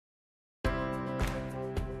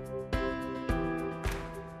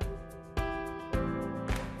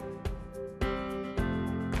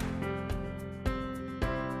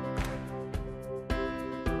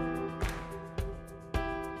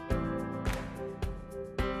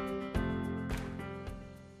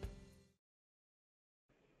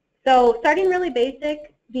So starting really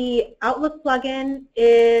basic, the Outlook plugin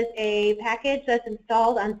is a package that's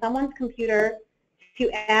installed on someone's computer to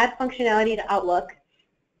add functionality to Outlook.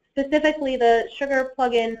 Specifically, the Sugar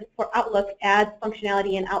plugin for Outlook adds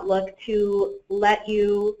functionality in Outlook to let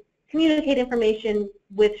you communicate information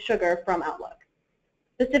with Sugar from Outlook.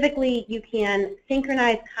 Specifically, you can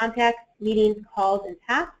synchronize contacts, meetings, calls, and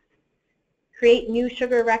tasks, create new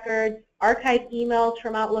Sugar records, archive emails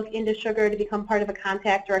from Outlook into Sugar to become part of a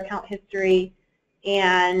contact or account history,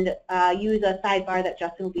 and use a sidebar that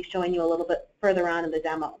Justin will be showing you a little bit further on in the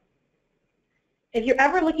demo. If you're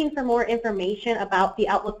ever looking for more information about the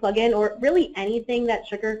Outlook plugin or really anything that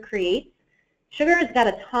Sugar creates, Sugar has got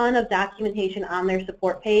a ton of documentation on their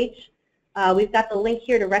support page. We've got the link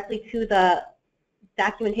here directly to the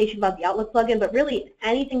documentation about the Outlook plugin, but really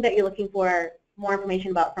anything that you're looking for more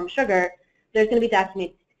information about from Sugar, there's going to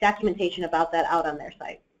be documentation about that out on their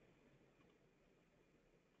site.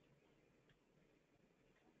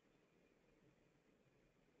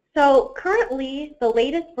 So currently, the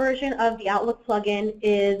latest version of the Outlook plugin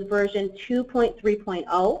is version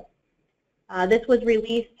 2.3.0. This was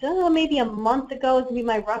released maybe a month ago, is going to be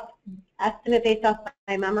my rough estimate based off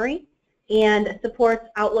my memory, and supports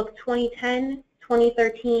Outlook 2010,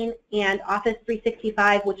 2013, and Office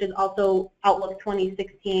 365, which is also Outlook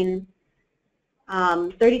 2016,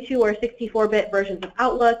 32 or 64-bit versions of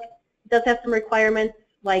Outlook. It does have some requirements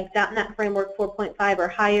like .NET Framework 4.5 or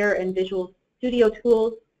higher and Visual Studio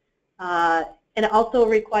tools. And it also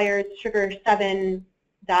requires Sugar 7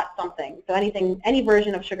 dot something. So any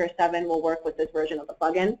version of Sugar 7 will work with this version of the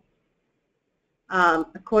plugin.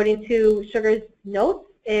 According to Sugar's notes,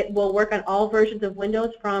 it will work on all versions of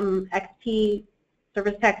Windows from XP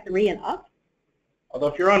Service Pack 3 and up. Although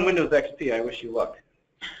if you're on Windows XP, I wish you luck.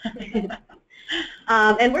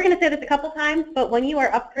 And we're going to say this a couple times, but when you are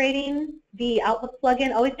upgrading the Outlook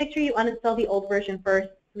plugin, always make sure you uninstall the old version first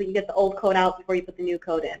so that you get the old code out before you put the new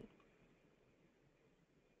code in.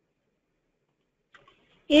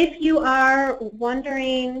 If you are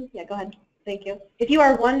wondering, yeah, go ahead. Thank you. If you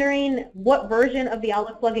are wondering what version of the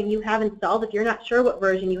Outlook plugin you have installed, if you're not sure what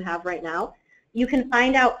version you have right now, you can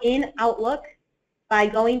find out in Outlook by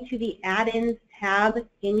going to the Add-ins tab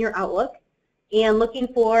in your Outlook and looking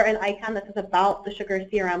for an icon that says About the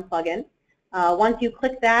SugarCRM plugin. Once you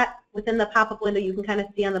click that, within the pop-up window, you can kind of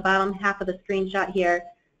see on the bottom half of the screenshot here,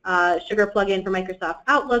 Sugar plugin for Microsoft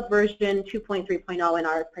Outlook version 2.3.0 in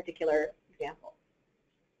our particular example.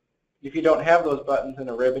 If you don't have those buttons in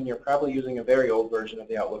a ribbon, you're probably using a very old version of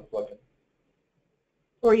the Outlook plugin.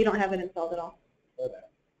 Or you don't have it installed at all. Or that.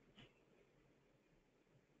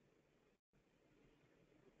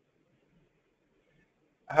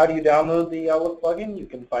 How do you download the Outlook plugin? You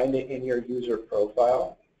can find it in your user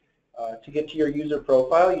profile. To get to your user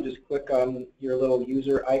profile, you just click on your little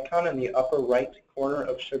user icon in the upper right corner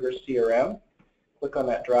of SugarCRM. Click on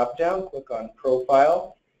that drop down, click on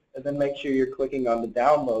Profile, and then make sure you're clicking on the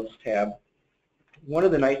Downloads tab. One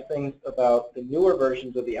of the nice things about the newer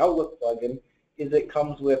versions of the Outlook plugin is it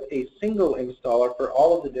comes with a single installer for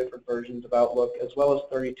all of the different versions of Outlook, as well as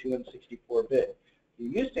 32 and 64-bit. You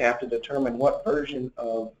used to have to determine what version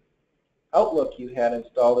of Outlook you had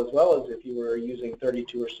installed, as well as if you were using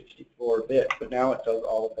 32 or 64-bit, but now it does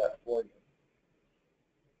all of that for you.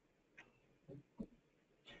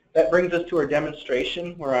 That brings us to our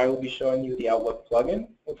demonstration where I will be showing you the Outlook plugin.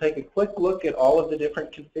 We'll take a quick look at all of the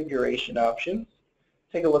different configuration options,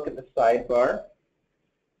 take a look at the sidebar,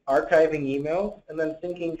 archiving emails, and then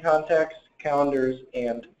syncing contacts, calendars,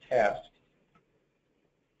 and tasks.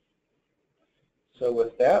 So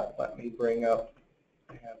with that, let me bring up,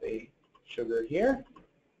 I have a Sugar here,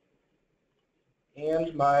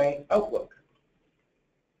 and my Outlook.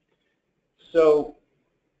 So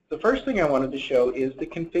the first thing I wanted to show is the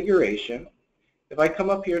configuration. If I come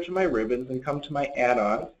up here to my ribbons and come to my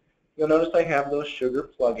add-ons, you'll notice I have those Sugar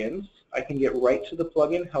plugins. I can get right to the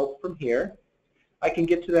plugin help from here. I can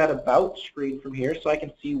get to that About screen from here so I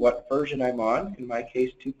can see what version I'm on, in my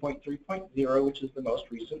case 2.3.0, which is the most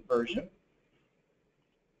recent version.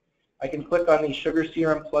 I can click on the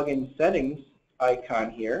SugarCRM plugin settings icon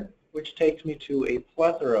here, which takes me to a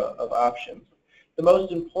plethora of options. The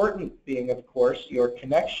most important being, of course, your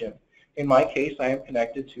connection. In my case, I am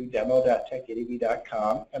connected to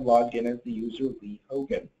demo.techitv.com and logged in as the user Lee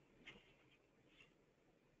Hogan.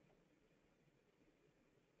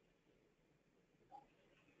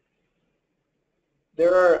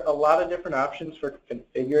 There are a lot of different options for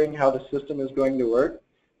configuring how the system is going to work.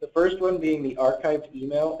 The first one being the archived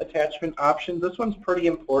email attachment option. This one's pretty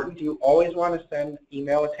important. You always want to send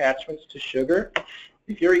email attachments to Sugar.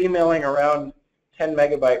 If you're emailing around 10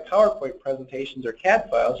 megabyte PowerPoint presentations or CAD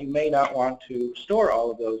files, you may not want to store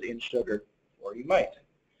all of those in Sugar, or you might.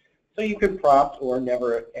 So you could prompt or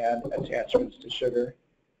never add attachments to Sugar.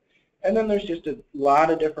 And then there's just a lot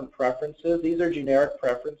of different preferences. These are generic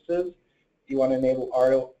preferences. You want to enable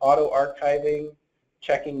auto-archiving,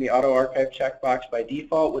 checking the auto-archive checkbox by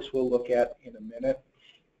default, which we'll look at in a minute.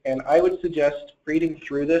 And I would suggest reading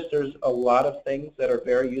through this. There's a lot of things that are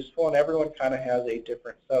very useful, and everyone kind of has a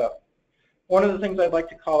different setup. One of the things I'd like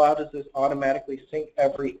to call out is this automatically sync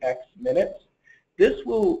every X minutes. This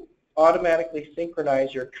will automatically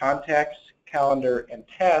synchronize your contacts, calendar, and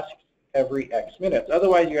tasks every X minutes.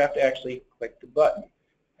 Otherwise, you have to actually click the button.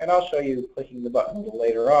 And I'll show you clicking the button a little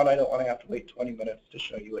later on. I don't want to have to wait 20 minutes to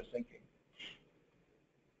show you it syncing.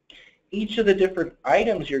 Each of the different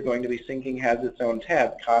items you're going to be syncing has its own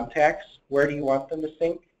tab. Contacts, where do you want them to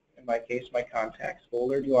sync? In my case, my contacts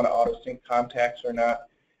folder. Do you want to auto-sync contacts or not?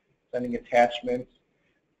 Sending attachments.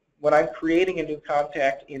 When I'm creating a new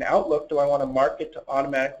contact in Outlook, do I want to mark it to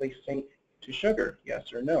automatically sync to Sugar?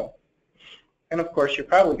 Yes or no? And of course, you're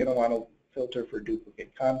probably going to want to filter for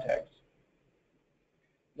duplicate contacts.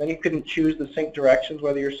 Then you can choose the sync directions,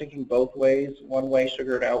 whether you're syncing both ways, one-way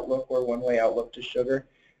Sugar to Outlook or one-way Outlook to Sugar.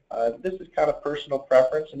 This is kind of personal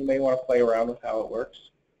preference, and you may want to play around with how it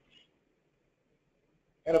works.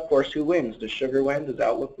 And of course, who wins? Does Sugar win? Does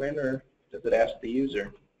Outlook win? Or does it ask the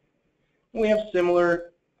user? And we have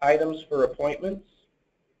similar items for appointments,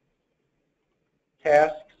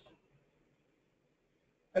 tasks,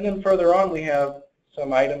 and then further on we have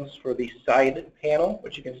some items for the side panel,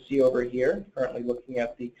 which you can see over here. Currently looking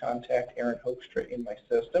at the contact Aaron Hoekstra in my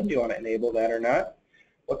system. Do you want to enable that or not?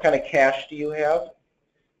 What kind of cache do you have?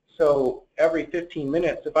 So every 15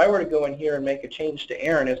 minutes, if I were to go in here and make a change to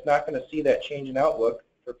Aaron, it's not going to see that change in Outlook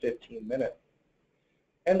for 15 minutes.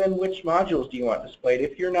 And then which modules do you want displayed?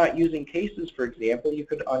 If you're not using cases, for example, you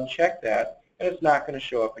could uncheck that, and it's not going to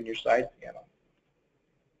show up in your side panel.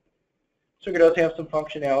 Sugar does have some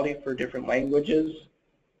functionality for different languages.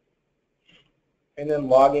 And then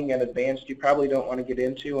logging and advanced, you probably don't want to get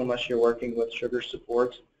into unless you're working with Sugar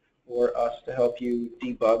support or us to help you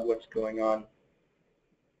debug what's going on.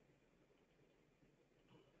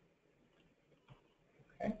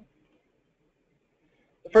 Okay.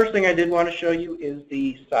 The first thing I did want to show you is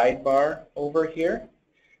the sidebar over here.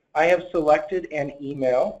 I have selected an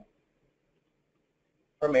email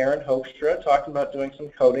from Aaron Hoekstra talking about doing some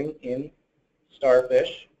coding in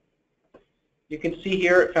Starfish. You can see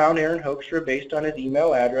here it found Aaron Hoekstra based on his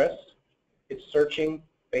email address. It's searching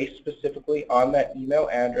based specifically on that email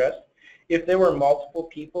address. If there were multiple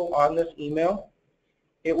people on this email,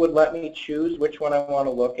 it would let me choose which one I want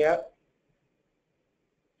to look at.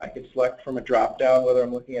 I could select from a drop-down whether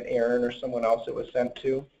I'm looking at Aaron or someone else it was sent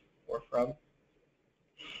to or from.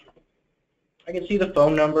 I can see the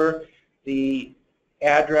phone number, the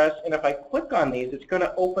address, and if I click on these, it's going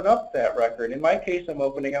to open up that record. In my case, I'm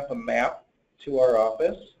opening up a map to our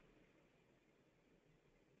office.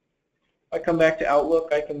 If I come back to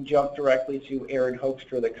Outlook, I can jump directly to Aaron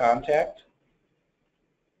Hoekstra, the contact.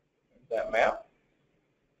 There's that map.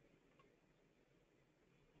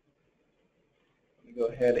 Let me go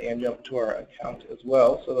ahead and jump to our account as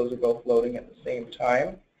well. So those are both loading at the same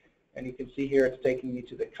time. And you can see here it's taking me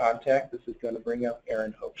to the contact. This is going to bring up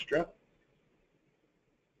Aaron Hoekstra.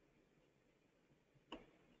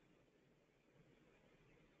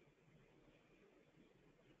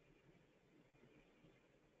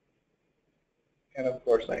 And of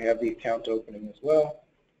course, I have the account opening as well.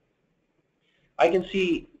 I can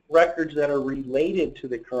see records that are related to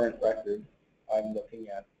the current record I'm looking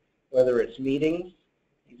at, whether it's meetings,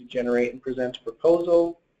 need to generate and present a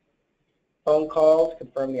proposal, phone calls,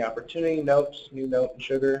 confirm the opportunity, notes, new note in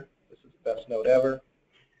Sugar. This is the best note ever.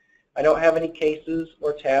 I don't have any cases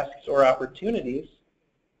or tasks or opportunities.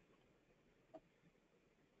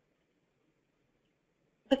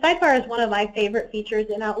 The sidebar is one of my favorite features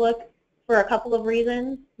in Outlook for a couple of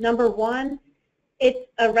reasons. Number one, it's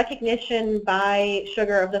a recognition by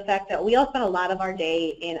Sugar of the fact that we all spend a lot of our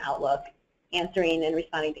day in Outlook answering and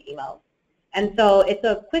responding to emails. And so it's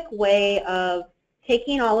a quick way of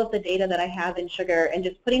taking all of the data that I have in Sugar and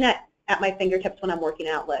just putting it at my fingertips when I'm working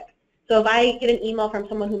in Outlook. So if I get an email from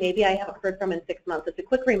someone who maybe I haven't heard from in 6 months, it's a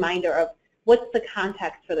quick reminder of what's the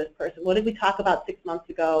context for this person. What did we talk about 6 months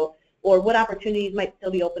ago? Or what opportunities might still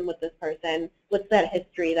be open with this person? What's that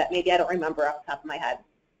history that maybe I don't remember off the top of my head?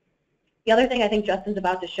 The other thing I think Justin's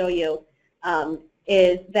about to show you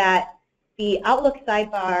is that the Outlook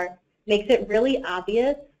sidebar makes it really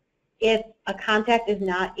obvious if a contact is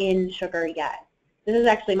not in Sugar yet. This is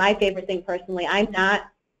actually my favorite thing personally. I'm not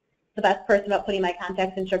the best person about putting my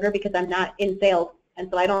contacts in Sugar because I'm not in sales, and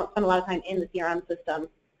so I don't spend a lot of time in the CRM system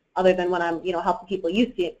other than when I'm, helping people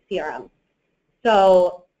use CRM.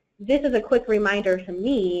 So this is a quick reminder to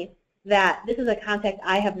me that this is a contact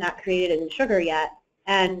I have not created in Sugar yet,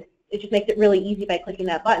 and it just makes it really easy by clicking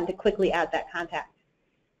that button to quickly add that contact.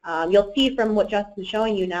 You'll see from what Justin's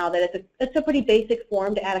showing you now that it's a pretty basic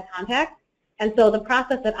form to add a contact. And so the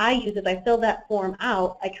process that I use is I fill that form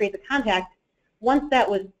out, I create the contact. Once that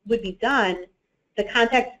would be done, the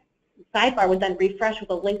contact sidebar would then refresh with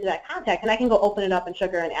a link to that contact, and I can go open it up in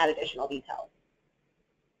Sugar and add additional details.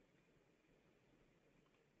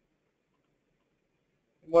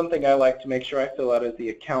 One thing I like to make sure I fill out is the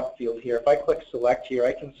account field here. If I click select here,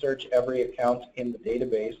 I can search every account in the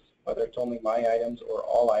database, whether it's only my items or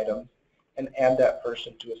all items, and add that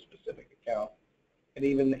person to a specific account. It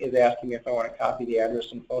even is asking me if I want to copy the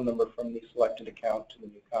address and phone number from the selected account to the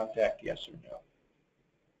new contact, yes or no.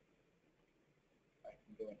 I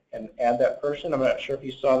can go and add that person. I'm not sure if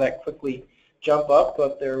you saw that quickly jump up,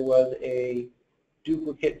 but there was a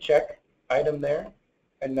duplicate check item there.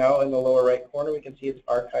 And now in the lower right corner, we can see it's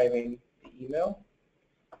archiving the email.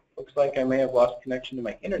 Looks like I may have lost connection to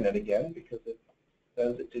my internet again because it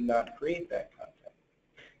says it did not create that contact.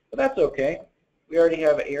 But that's okay. We already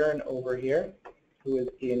have Aaron over here who is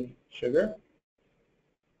in Sugar.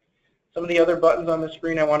 Some of the other buttons on the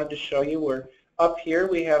screen I wanted to show you were up here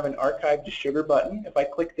we have an Archive to Sugar button. If I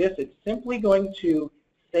click this, it's simply going to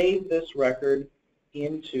save this record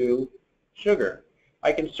into Sugar.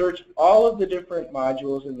 I can search all of the different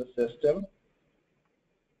modules in the system,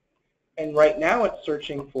 and right now it's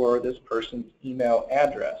searching for this person's email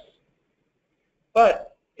address.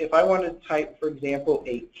 But if I wanted to type, for example,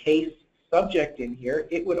 a case subject in here,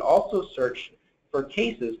 it would also search for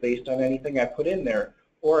cases based on anything I put in there,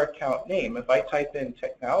 or account name. If I type in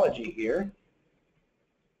technology here,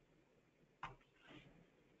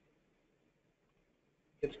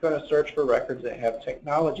 it's going to search for records that have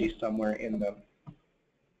technology somewhere in them.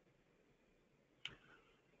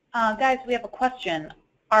 Guys, we have a question.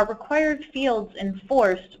 Are required fields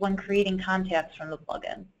enforced when creating contacts from the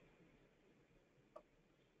plugin?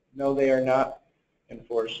 No, they are not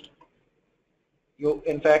enforced.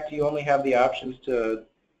 In fact, you only have the options to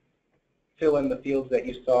fill in the fields that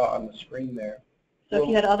you saw on the screen there. So if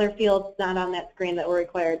you had other fields not on that screen that were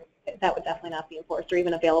required, that would definitely not be enforced or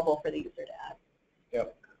even available for the user to add.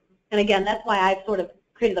 Yep. And again, that's why I've sort of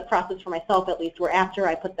created the process for myself, at least, where after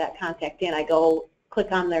I put that contact in, I go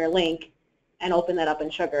click on their link and open that up in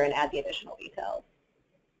Sugar and add the additional details.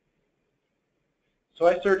 So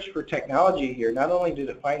I searched for technology here. Not only did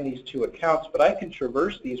it find these two accounts, but I can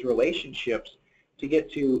traverse these relationships to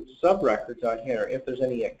get to sub-records on here. If there's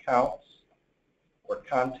any accounts or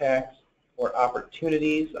contacts or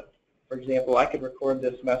opportunities, for example, I could record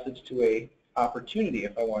this message to a opportunity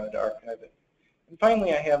if I wanted to archive it. And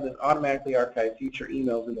finally, I have this automatically archive future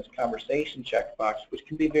emails in this conversation checkbox, which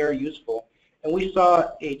can be very useful. And we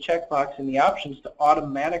saw a checkbox in the options to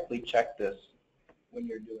automatically check this when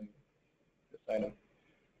you're doing this item.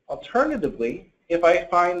 Alternatively, if I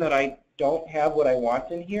find that I don't have what I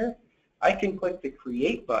want in here, I can click the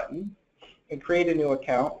Create button and create a new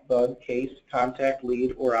account, bug, case, contact,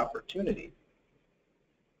 lead, or opportunity.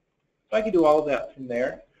 So I can do all of that from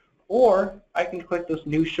there. Or I can click this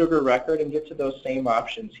New Sugar record and get to those same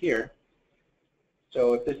options here.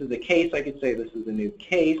 So if this is a case, I could say this is a new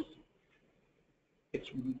case. It's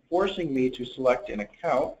forcing me to select an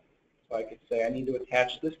account. So I could say I need to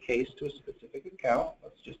attach this case to a specific account.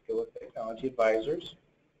 Let's just go with Technology Advisors.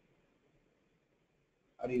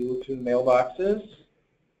 How do you move through the mailboxes?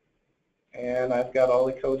 And I've got all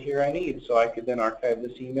the code here I need. So I could then archive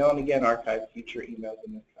this email and again archive future emails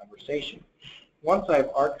in this conversation. Once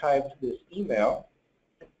I've archived this email,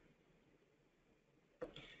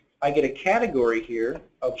 I get a category here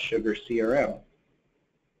of SugarCRM.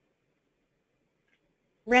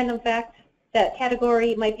 Random fact, that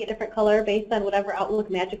category might be a different color based on whatever Outlook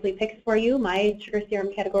magically picks for you. My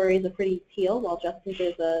SugarCRM category is a pretty teal, while Justin's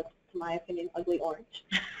is a, to my opinion, ugly orange.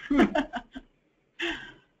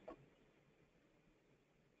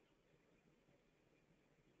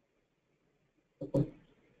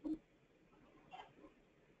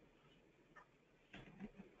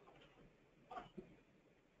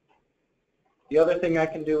 The other thing I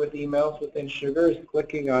can do with emails within Sugar is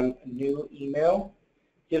clicking on New Email.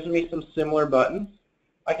 Gives me some similar buttons.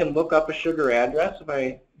 I can look up a Sugar address if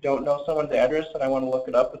I don't know someone's address and I want to look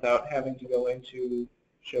it up without having to go into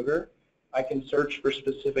Sugar. I can search for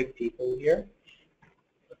specific people here.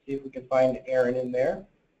 Let's see if we can find Aaron in there.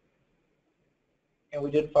 And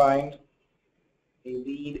we did find a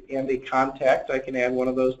lead and a contact. I can add one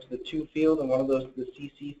of those to the to field and one of those to the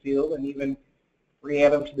CC field, and even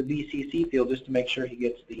re-add them to the BCC field just to make sure he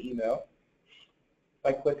gets the email. If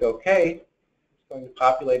I click OK, it's going to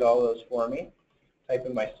populate all those for me. Type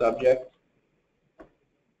in my subject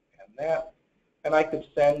and that, and I could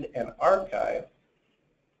send an archive.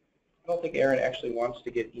 I don't think Aaron actually wants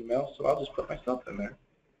to get email, so I'll just put myself in there.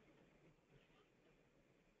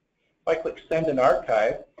 If I click Send an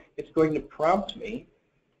Archive, it's going to prompt me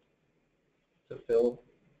to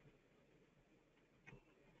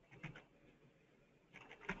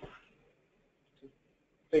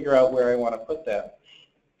figure out where I want to put that.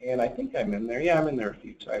 And I think I'm in there. Yeah, I'm in there a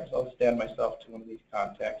few times. I'll just add myself to one of these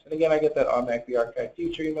contacts. And again, I get that automatically archive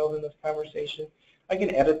future emails in this conversation. I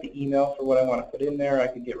can edit the email for what I want to put in there. I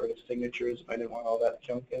can get rid of signatures if I didn't want all that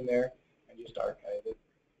junk in there and just archive it.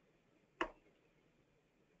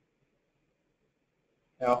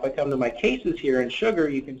 Now, if I come to my cases here in Sugar,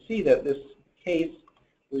 you can see that this case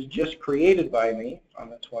was just created by me on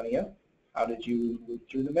the 20th. How did you move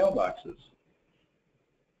through the mailboxes?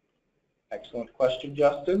 Excellent question,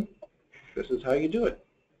 Justin. This is how you do it.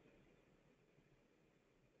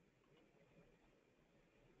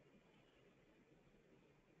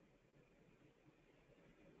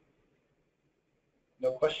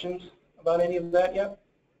 No questions about any of that yet?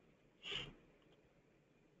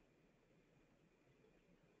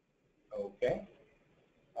 Okay.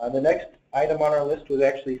 The next item on our list was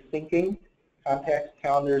actually syncing contacts,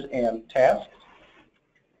 calendars, and tasks.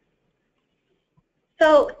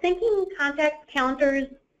 So syncing contacts, calendars,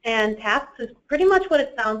 and tasks is pretty much what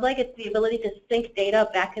it sounds like. It's the ability to sync data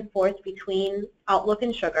back and forth between Outlook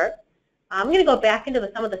and Sugar. I'm going to go back into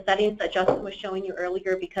some of the settings that Justin was showing you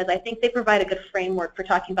earlier because I think they provide a good framework for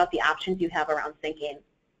talking about the options you have around syncing.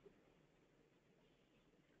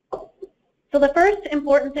 So the first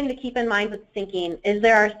important thing to keep in mind with syncing is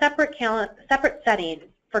there are separate settings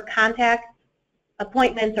for contacts,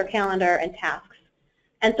 appointments, or calendar, and tasks.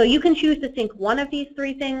 And so you can choose to sync one of these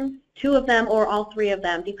three things, two of them, or all three of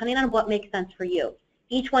them, depending on what makes sense for you.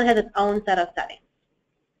 Each one has its own set of settings.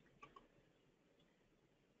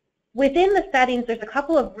 Within the settings, there's a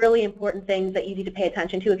couple of really important things that you need to pay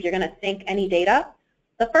attention to if you're going to sync any data.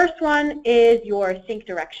 The first one is your sync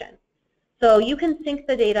direction. So you can sync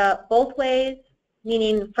the data both ways,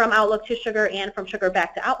 meaning from Outlook to Sugar and from Sugar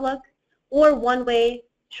back to Outlook, or one way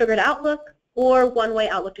Sugar to Outlook, or one way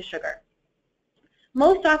Outlook to Sugar.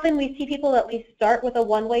 Most often we see people at least start with a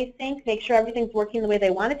one-way sync, make sure everything's working the way they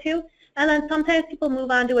want it to, and then sometimes people move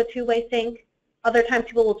on to a two-way sync. Other times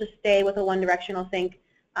people will just stay with a one-directional sync.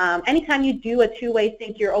 Anytime you do a two-way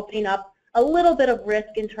sync, you're opening up a little bit of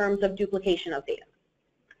risk in terms of duplication of data.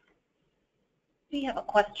 We have a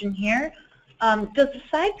question here. Does the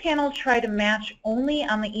side panel try to match only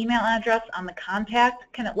on the email address on the contact?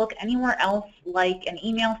 Can it look anywhere else like an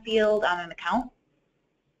email field on an account?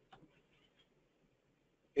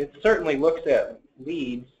 It certainly looks at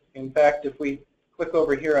leads. In fact, if we click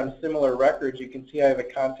over here on similar records, you can see I have a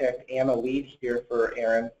contact and a lead here for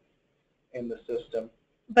Aaron in the system.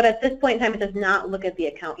 But at this point in time, it does not look at the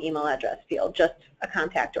account email address field, just a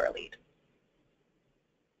contact or a lead.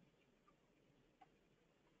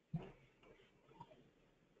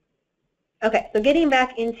 Okay, so getting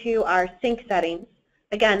back into our sync settings,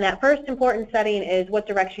 again, that first important setting is what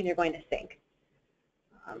direction you're going to sync.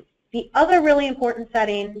 The other really important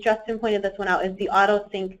setting, Justin pointed this one out, is the auto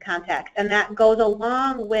sync contacts, and that goes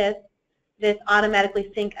along with this automatically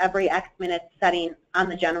sync every X minutes setting on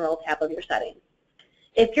the general tab of your settings.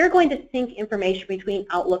 If you're going to sync information between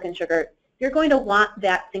Outlook and Sugar, you're going to want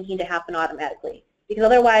that syncing to happen automatically, because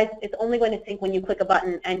otherwise it's only going to sync when you click a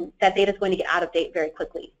button, and that data is going to get out of date very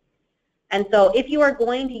quickly. And so if you are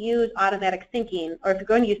going to use automatic syncing, or if you're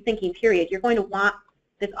going to use syncing period, you're going to want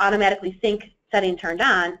this automatically sync setting turned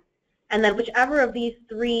on, and then whichever of these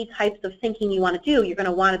three types of syncing you want to do, you're going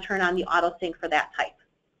to want to turn on the auto sync for that type.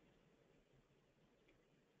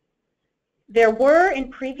 There were, in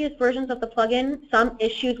previous versions of the plugin, some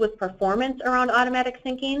issues with performance around automatic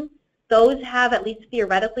syncing. Those have, at least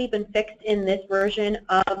theoretically, been fixed in this version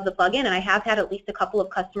of the plugin, and I have had at least a couple of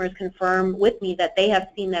customers confirm with me that they have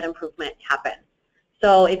seen that improvement happen.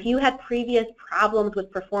 So if you had previous problems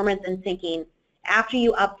with performance and syncing, after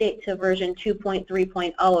you update to version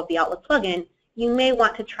 2.3.0 of the Outlook plugin, you may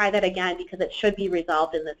want to try that again because it should be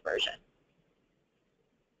resolved in this version.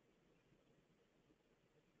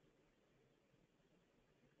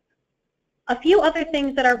 A few other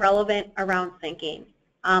things that are relevant around syncing.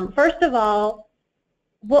 First of all,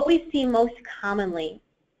 what we see most commonly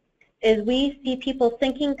is we see people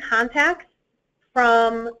syncing contacts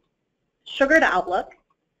from Sugar to Outlook,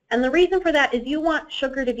 And the reason for that is you want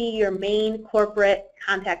Sugar to be your main corporate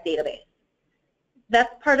contact database.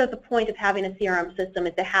 That's part of the point of having a CRM system,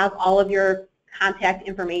 is to have all of your contact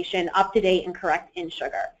information up to date and correct in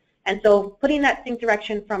Sugar. And so putting that sync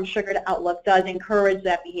direction from Sugar to Outlook does encourage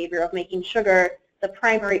that behavior of making Sugar the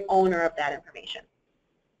primary owner of that information.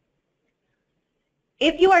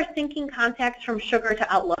 If you are syncing contacts from Sugar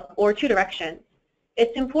to Outlook or two directions,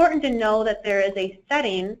 it's important to know that there is a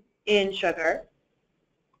setting in Sugar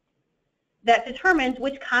that determines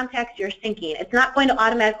which contacts you're syncing. It's not going to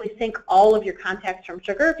automatically sync all of your contacts from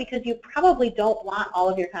Sugar because you probably don't want all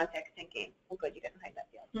of your contacts syncing. Oh good, you didn't hide that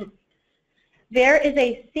field. There is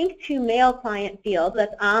a sync to mail client field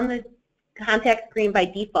that's on the contact screen by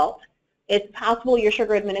default. It's possible your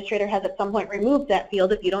Sugar administrator has at some point removed that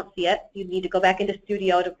field. If you don't see it, you need to go back into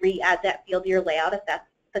Studio to re-add that field to your layout if that's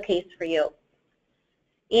the case for you.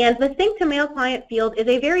 And the sync to mail client field is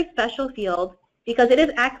a very special field because it is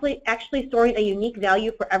actually storing a unique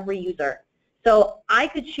value for every user. So I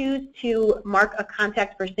could choose to mark a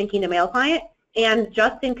contact for syncing to mail client, and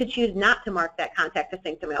Justin could choose not to mark that contact to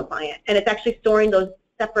sync to mail client. And it's actually storing those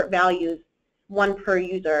separate values, one per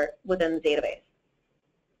user within the database.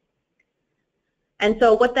 And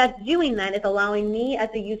so what that's doing then is allowing me as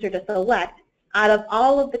a user to select out of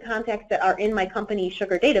all of the contacts that are in my company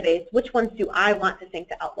Sugar database, which ones do I want to sync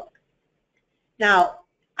to Outlook. Now,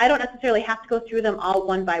 I don't necessarily have to go through them all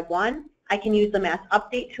one by one. I can use the mass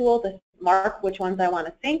update tool to mark which ones I want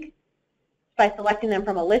to sync by selecting them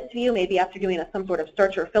from a list view, maybe after doing some sort of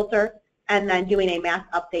search or filter, and then doing a mass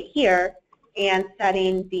update here and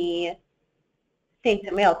setting the sync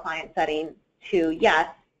to mail client setting to yes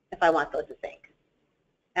if I want those to sync.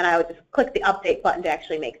 And I would just click the update button to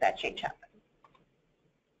actually make that change happen.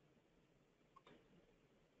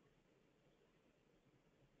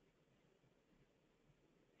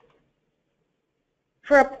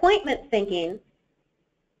 For appointment syncing,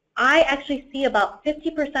 I actually see about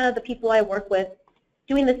 50% of the people I work with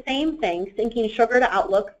doing the same thing, syncing Sugar to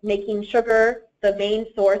Outlook, making Sugar the main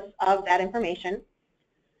source of that information,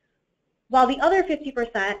 while the other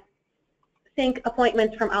 50% sync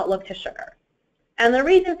appointments from Outlook to Sugar. And the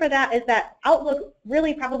reason for that is that Outlook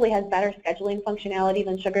really probably has better scheduling functionality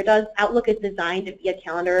than Sugar does. Outlook is designed to be a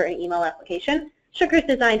calendar and email application. Sugar is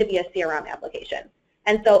designed to be a CRM application.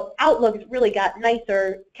 And so Outlook's really got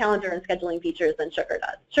nicer calendar and scheduling features than Sugar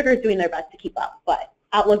does. Sugar is doing their best to keep up, but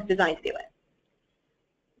Outlook's designed to do it.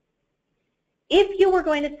 If you were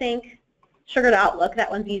going to sync Sugar to Outlook, that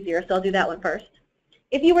one's easier, so I'll do that one first.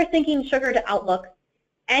 If you were syncing Sugar to Outlook,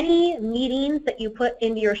 any meetings that you put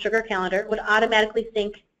into your Sugar calendar would automatically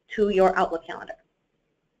sync to your Outlook calendar.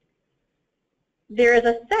 There is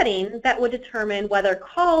a setting that would determine whether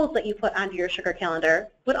calls that you put onto your Sugar calendar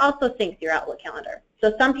would also sync to your Outlook calendar.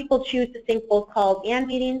 So some people choose to sync both calls and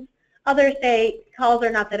meetings. Others say calls are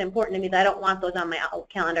not that important to me, that I don't want those on my Outlook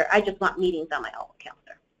calendar. I just want meetings on my Outlook calendar.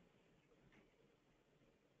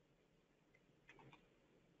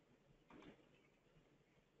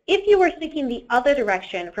 If you were syncing the other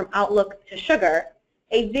direction from Outlook to Sugar,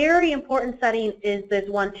 a very important setting is this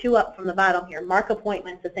one two up from the bottom here, mark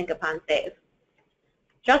appointments to sync upon save.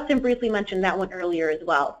 Justin briefly mentioned that one earlier as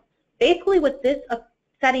well. Basically what this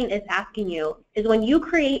setting is asking you is when you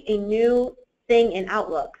create a new thing in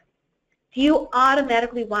Outlook, do you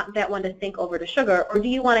automatically want that one to sync over to Sugar, or do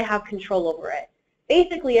you want to have control over it?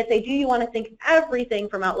 Basically it's a do you want to sync everything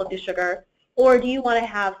from Outlook to Sugar, or do you want to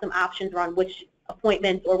have some options around which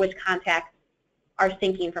appointments or which contacts are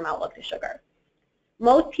syncing from Outlook to Sugar.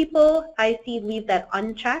 Most people I see leave that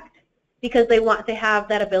unchecked because they want to have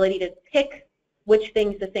that ability to pick which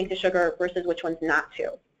things to sync to Sugar versus which ones not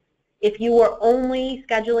to. If you were only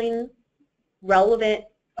scheduling relevant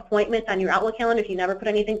appointments on your Outlook calendar, if you never put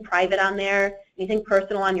anything private on there, anything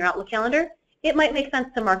personal on your Outlook calendar, it might make sense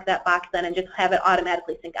to mark that box then and just have it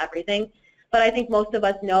automatically sync everything. But I think most of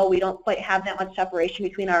us know we don't quite have that much separation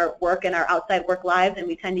between our work and our outside work lives, and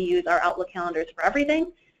we tend to use our Outlook calendars for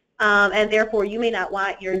everything. And therefore, you may not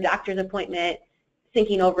want your doctor's appointment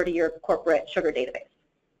syncing over to your corporate Sugar database.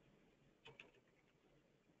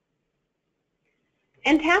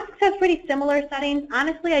 And Tasks has pretty similar settings.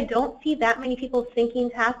 Honestly, I don't see that many people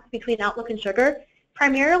syncing tasks between Outlook and Sugar.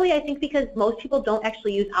 Primarily, I think because most people don't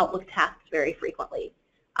actually use Outlook tasks very frequently.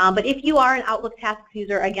 But if you are an Outlook Tasks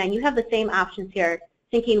user, again, you have the same options here,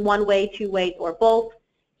 syncing one way, two ways, or both.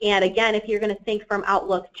 And again, if you're going to sync from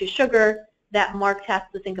Outlook to Sugar, that mark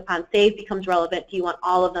task to sync upon save becomes relevant. Do you want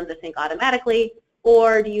all of them to sync automatically,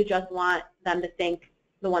 or do you just want them to sync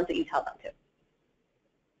the ones that you tell them to?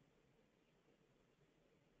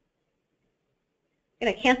 I'm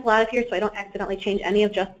going to cancel out of here so I don't accidentally change any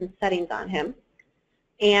of Justin's settings on him.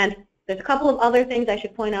 And there's a couple of other things I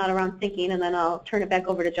should point out around syncing, and then I'll turn it back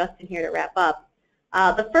over to Justin here to wrap up.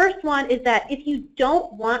 The first one is that if you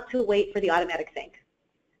don't want to wait for the automatic sync,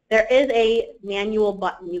 there is a manual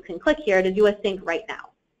button you can click here to do a sync right now.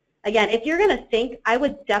 Again, if you're going to sync, I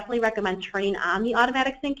would definitely recommend turning on the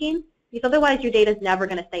automatic syncing, because otherwise your data is never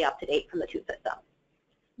going to stay up to date from the two systems.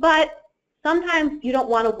 But sometimes you don't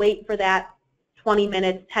want to wait for that 20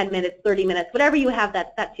 minutes, 10 minutes, 30 minutes, whatever you have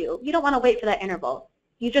that set to. You don't want to wait for that interval.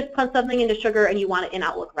 You just put something into Sugar and you want it in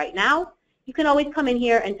Outlook right now. You can always come in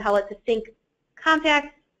here and tell it to sync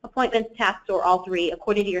contacts, appointments, tasks, or all three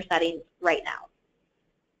according to your settings right now.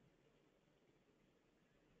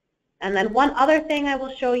 And then one other thing I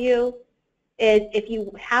will show you is if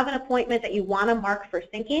you have an appointment that you want to mark for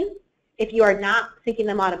syncing, if you are not syncing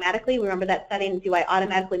them automatically, remember that setting, do I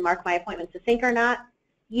automatically mark my appointments to sync or not,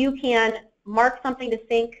 you can mark something to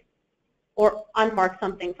sync or unmark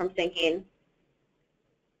something from syncing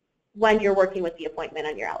when you're working with the appointment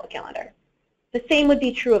on your Outlook calendar. The same would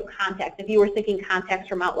be true of contacts. If you were syncing contacts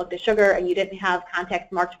from Outlook to Sugar and you didn't have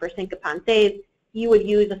contacts marked for sync upon save, you would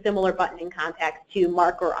use a similar button in contacts to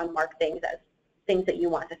mark or unmark things as things that you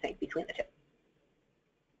want to sync between the two.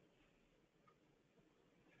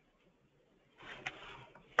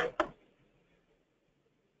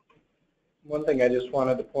 One thing I just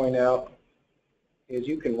wanted to point out is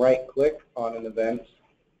you can right-click on an event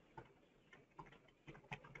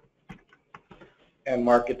and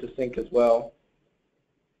mark it to sync as well,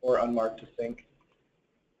 or unmark to sync.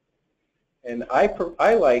 And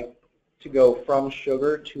I like to go from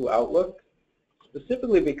Sugar to Outlook,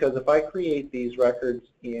 specifically because if I create these records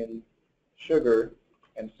in Sugar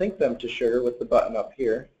and sync them to Sugar with the button up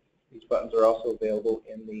here, these buttons are also available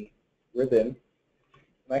in the ribbon,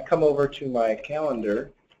 and I come over to my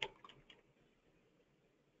calendar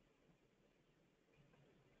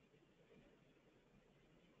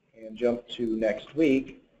and jump to next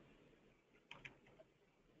week,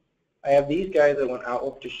 I have these guys that went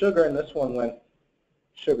Outlook to Sugar, and this one went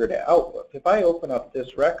Sugar to Outlook. If I open up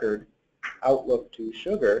this record, Outlook to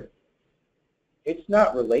Sugar, it's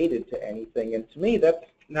not related to anything, and to me that's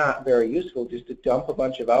not very useful just to dump a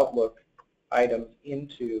bunch of Outlook items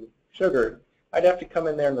into Sugar. I'd have to come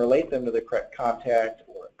in there and relate them to the correct contact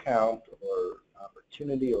or account or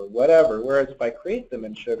opportunity or whatever, whereas if I create them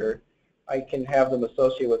in Sugar, I can have them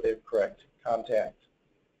associated with the correct contact.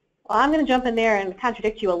 Well, I'm going to jump in there and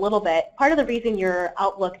contradict you a little bit. Part of the reason your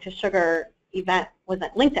Outlook to Sugar event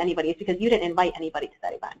wasn't linked to anybody is because you didn't invite anybody to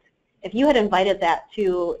that event. If you had invited that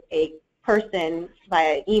to a person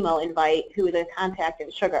via email invite who is a contact in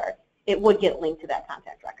Sugar, it would get linked to that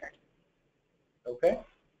contact record. Okay,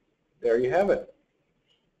 there you have it.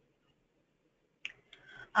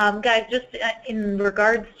 Guys, just in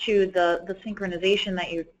regards to the synchronization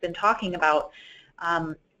that you've been talking about,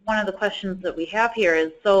 one of the questions that we have here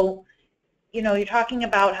is, so, you know, you're talking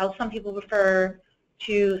about how some people prefer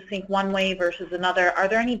to sync one way versus another. Are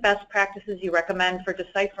there any best practices you recommend for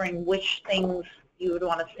deciphering which things you would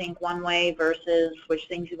want to sync one way versus which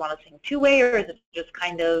things you want to sync two way, or is it just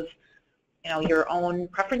kind of, you know, your own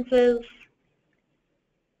preferences?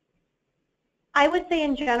 I would say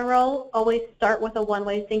in general, always start with a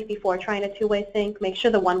one-way sync before trying a two-way sync. Make sure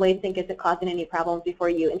the one-way sync isn't causing any problems before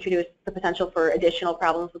you introduce the potential for additional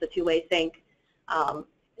problems with a two-way sync.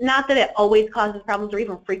 Not that it always causes problems or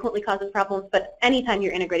even frequently causes problems, but anytime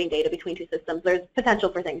you're integrating data between two systems, there's potential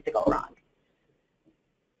for things to go wrong.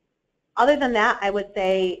 Other than that, I would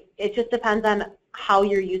say it just depends on how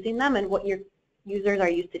you're using them and what your users are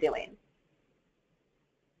used to doing.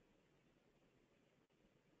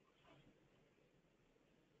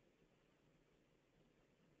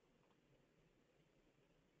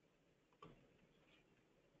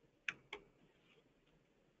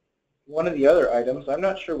 One of the other items, I'm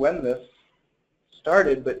not sure when this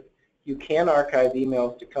started, but you can archive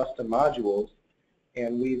emails to custom modules,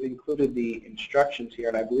 and we've included the instructions here,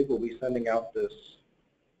 and I believe we'll be sending out this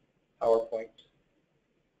PowerPoint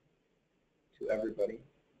to everybody.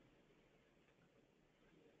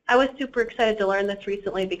 I was super excited to learn this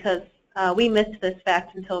recently because we missed this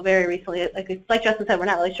fact until very recently. Like Justin said, we're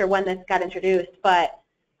not really sure when this got introduced, but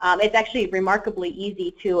it's actually remarkably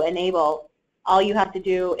easy to enable. All you have to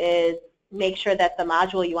do is make sure that the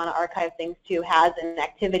module you want to archive things to has an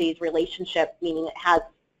activities relationship, meaning it has,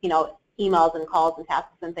 you know, emails and calls and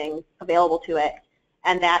tasks and things available to it,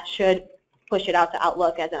 and that should push it out to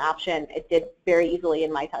Outlook as an option. It did very easily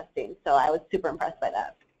in my testing, so I was super impressed by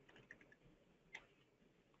that.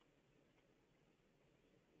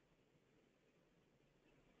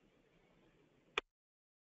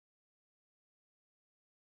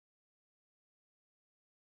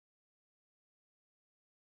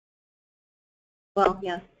 well,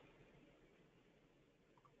 yes.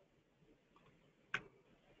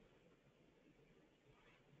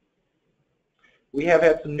 We have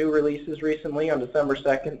had some new releases recently. On December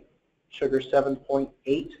 2nd, Sugar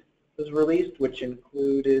 7.8 was released, which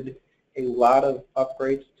included a lot of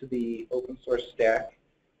upgrades to the open source stack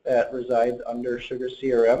that resides under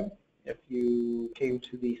SugarCRM. If you came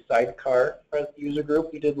to the sidecar user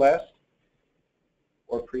group we did last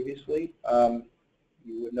or previously,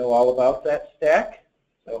 you would know all about that stack.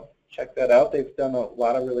 So check that out. They've done a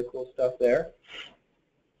lot of really cool stuff there.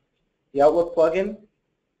 The Outlook plugin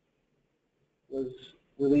was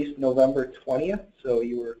released November 20th, so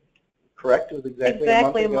you were correct. It was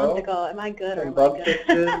exactly a month ago. Am I good or Some am bug I good?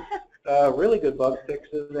 fixes, really good bug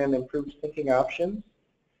fixes and improved syncing options.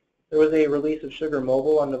 There was a release of Sugar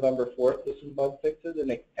Mobile on November 4th with some bug fixes,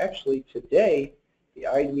 and actually today, the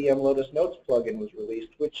IBM Lotus Notes plugin was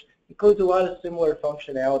released, which includes a lot of similar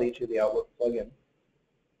functionality to the Outlook plugin.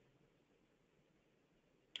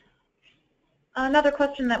 Another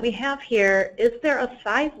question that we have here, is there a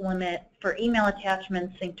size limit for email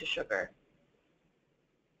attachments synced to Sugar?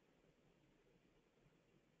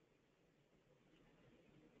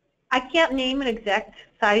 I can't name an exact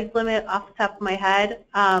size limit off the top of my head.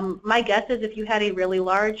 My guess is if you had a really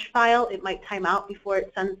large file, it might time out before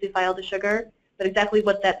it sends the file to Sugar. But exactly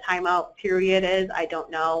what that timeout period is, I don't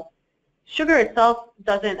know. Sugar itself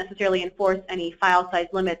doesn't necessarily enforce any file size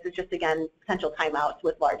limits. It's just, again, potential timeouts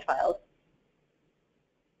with large files.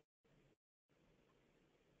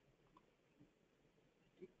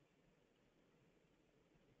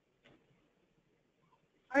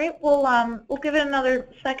 All right, we'll give it another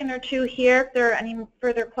second or two here if there are any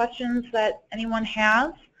further questions that anyone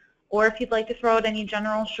has, or if you'd like to throw out any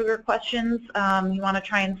general Sugar questions, you want to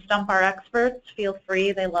try and stump our experts, feel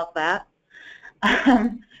free, they love that.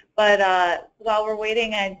 But while we're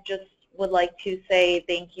waiting, I just would like to say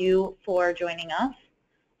thank you for joining us.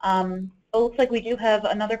 It looks like we do have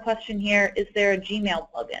another question here. Is there a Gmail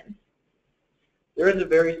plugin? There is a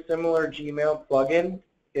very similar Gmail plugin.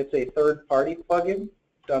 It's a third-party plugin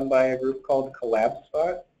done by a group called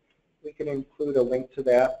CollabSpot. We can include a link to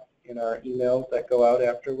that in our emails that go out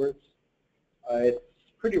afterwards. It's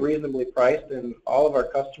pretty reasonably priced, and all of our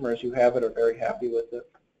customers who have it are very happy with it.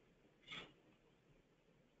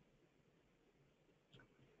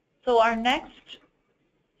 So our next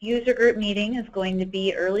user group meeting is going to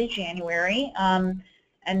be early January,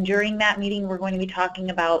 and during that meeting we're going to be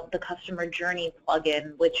talking about the Customer Journey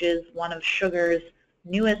plugin, which is one of Sugar's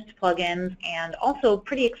newest plugins and also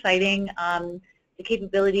pretty exciting. The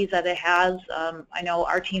capabilities that it has, I know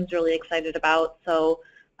our team's really excited about. So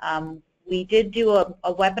we did do a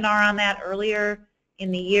webinar on that earlier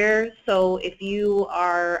in the year. So if you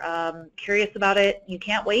are curious about it, you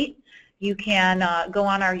can't wait. You can go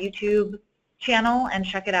on our YouTube channel and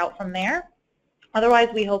check it out from there. Otherwise,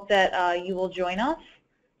 we hope that you will join us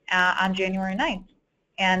on January 9th.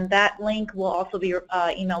 And that link will also be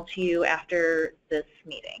emailed to you after this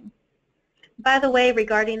meeting. By the way,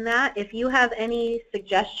 regarding that, if you have any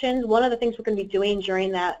suggestions, one of the things we're going to be doing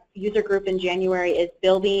during that user group in January is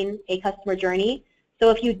building a customer journey.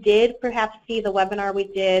 So if you did perhaps see the webinar we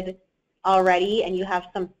did already and you have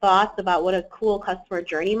some thoughts about what a cool customer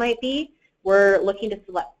journey might be, we're looking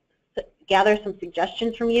to gather some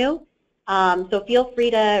suggestions from you. So feel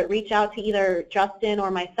free to reach out to either Justin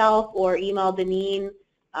or myself or email Deneen,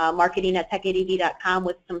 marketing@techadv.com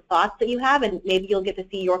with some thoughts that you have, and maybe you'll get to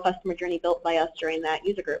see your customer journey built by us during that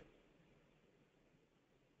user group.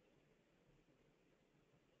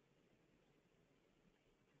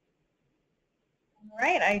 All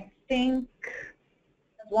right, I think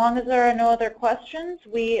as long as there are no other questions,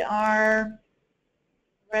 we are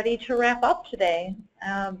ready to wrap up today.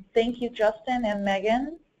 Thank you, Justin and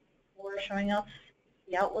Megan, for showing us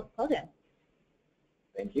the Outlook plugin.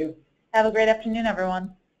 Thank you. Have a great afternoon,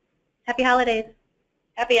 everyone. Happy holidays.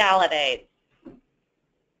 Happy holidays.